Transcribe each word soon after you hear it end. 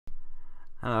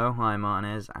Hello, I'm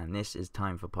Martinez, and this is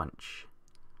Time for Punch.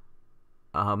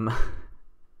 Oh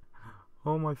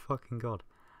my fucking god.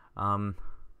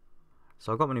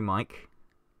 So I got my new mic.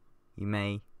 You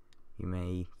may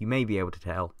be able to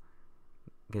tell,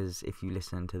 because if you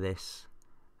listen to this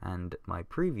and my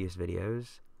previous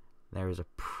videos, there is a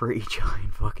pretty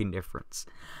giant fucking difference.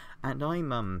 And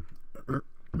I'm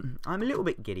a little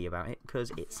bit giddy about it,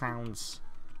 because it sounds...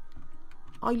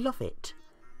 I love it.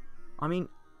 I mean,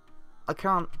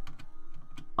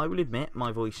 I will admit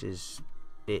my voice is,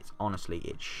 it's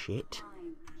shit.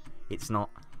 It's not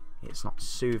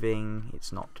soothing,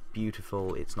 it's not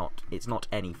beautiful, it's not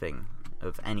anything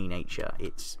of any nature.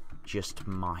 It's just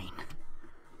mine.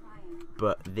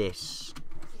 But this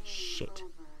shit.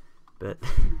 But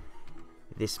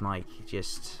this mic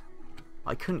just,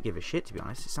 I couldn't give a shit, to be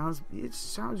honest. It sounds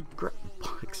great.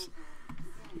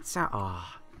 It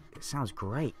sounds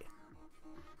great.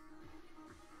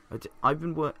 I've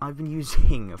been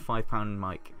using a £5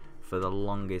 mic for the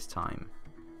longest time,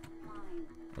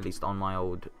 at least on my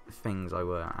old things I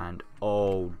were, and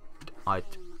I'm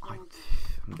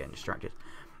getting distracted.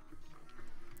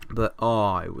 But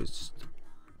I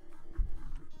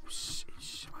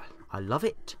love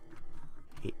it.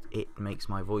 It makes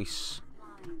my voice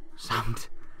sound,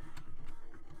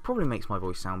 probably makes my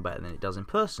voice sound better than it does in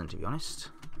person, to be honest.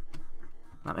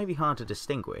 That may be hard to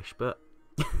distinguish, but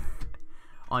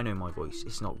I know my voice.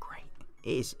 It's not great.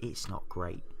 It's not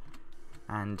great,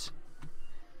 and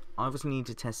I obviously need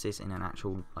to test this in an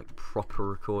actual, like, proper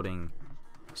recording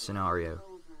scenario,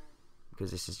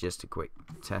 because this is just a quick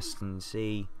test and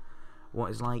see what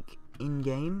it's like in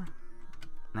game.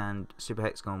 And Super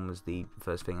Hexagon was the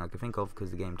first thing I could think of,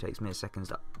 because the game takes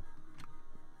milliseconds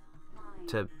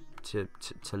to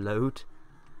load,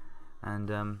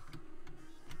 and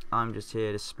I'm just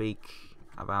here to speak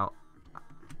about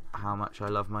how much I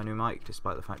love my new mic,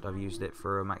 despite the fact I've used it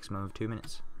for a maximum of 2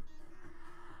 minutes.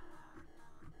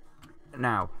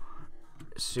 Now,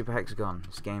 Super Hexagon.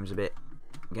 This game's a bit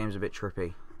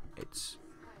trippy.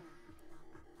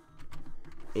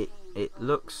 It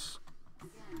looks.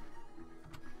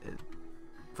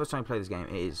 First time I played this game,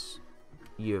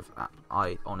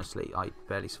 I honestly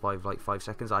barely survived like 5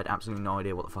 seconds. I had absolutely no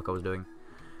idea what the fuck I was doing.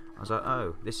 I was like,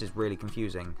 oh, this is really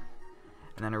confusing.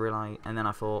 And then I realised, and then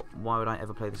I thought, why would I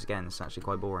ever play this again? It's actually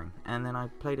quite boring. And then I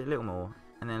played it a little more,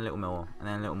 and then a little more, and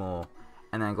then a little more,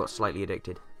 and then I got slightly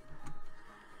addicted.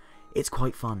 It's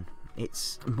quite fun.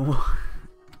 It's more...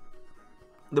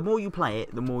 the more you play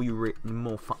it, the more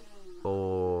fun...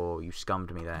 Oh, you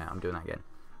scummed me there. I'm doing that again.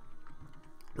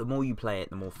 The more you play it,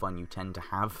 the more fun you tend to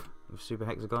have with Super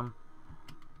Hexagon.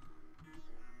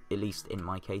 At least in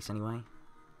my case, anyway.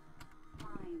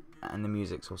 And the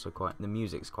music's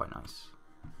quite nice.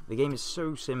 The game is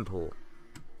so simple,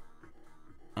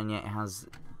 and yet it has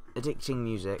addicting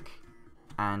music,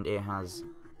 and it has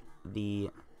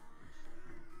the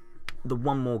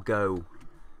one more go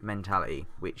mentality,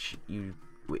 which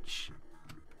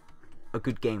a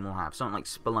good game will have. Something like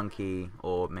Spelunky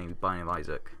or maybe Binding of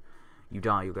Isaac. You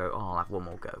die, you go, oh, I'll have one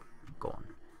more go. Go on.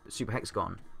 But Super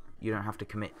Hexagon, you don't have to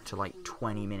commit to like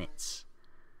 20 minutes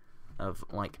of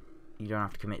like. You don't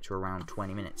have to commit to around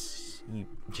 20 minutes. You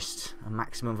just a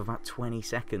maximum of about 20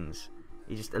 seconds.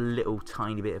 It's just a little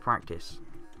tiny bit of practice.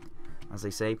 As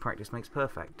they say, practice makes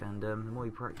perfect, and the more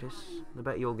you practice, the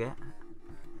better you'll get,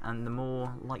 and the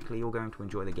more likely you're going to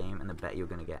enjoy the game, and the better you're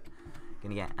gonna get,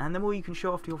 and the more you can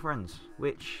show off to your friends.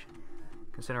 Which,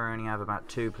 considering I only have about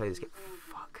 2 players, it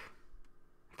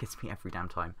gets me every damn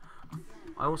time.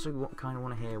 I also kind of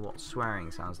want to hear what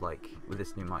swearing sounds like with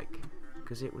this new mic,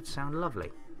 because it would sound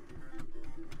lovely.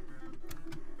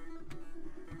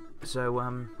 So,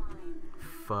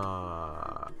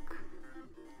 fuck.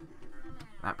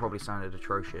 That probably sounded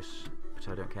atrocious, but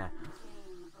I don't care.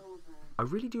 I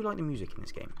really do like the music in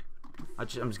this game. I'm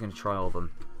just going to try all of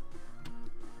them.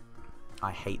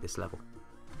 I hate this level.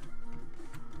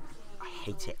 I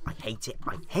hate it. I hate it.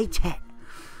 I hate it.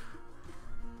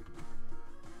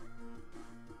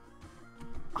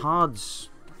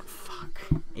 Hards. Fuck.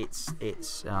 It's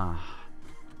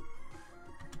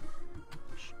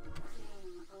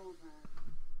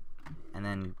and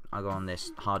then I go on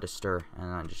this hardester,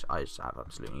 and I just have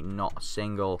absolutely not a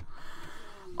single.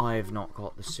 I've not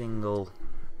got a single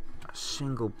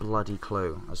bloody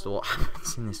clue as to what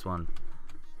happens in this one.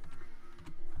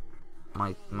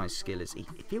 My skill is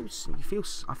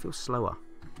I feel slower.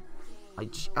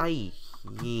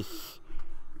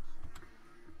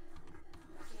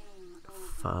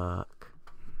 Fuck.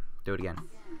 Do it again.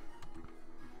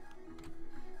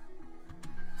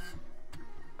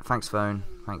 Thanks, phone.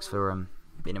 Thanks for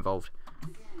being involved.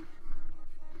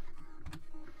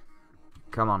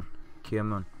 Come on.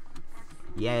 Come on.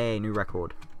 Yay, new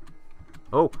record.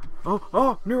 Oh,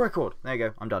 new record. There you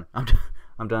go. I'm done.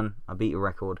 I'm done. I beat a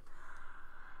record.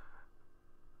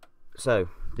 So,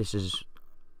 this is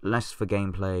less for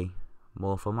gameplay,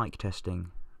 more for mic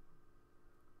testing.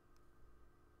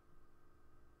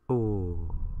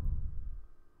 Oh.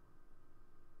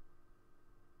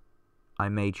 I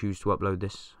may choose to upload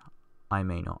this. I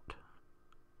may not.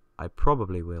 I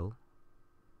probably will.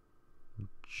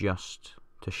 Just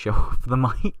to show off the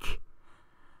mic.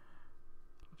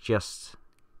 Just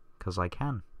because I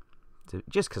can.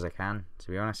 Just because I can, to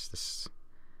be honest.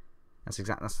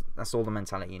 That's all the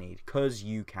mentality you need. Because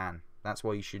you can. That's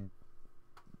why you should.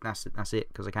 That's it.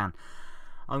 Because I can.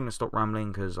 I'm going to stop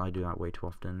rambling because I do that way too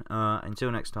often.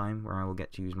 Until next time, where I will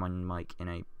get to use my mic in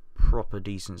a proper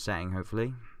decent setting,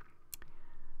 hopefully.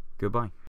 Goodbye.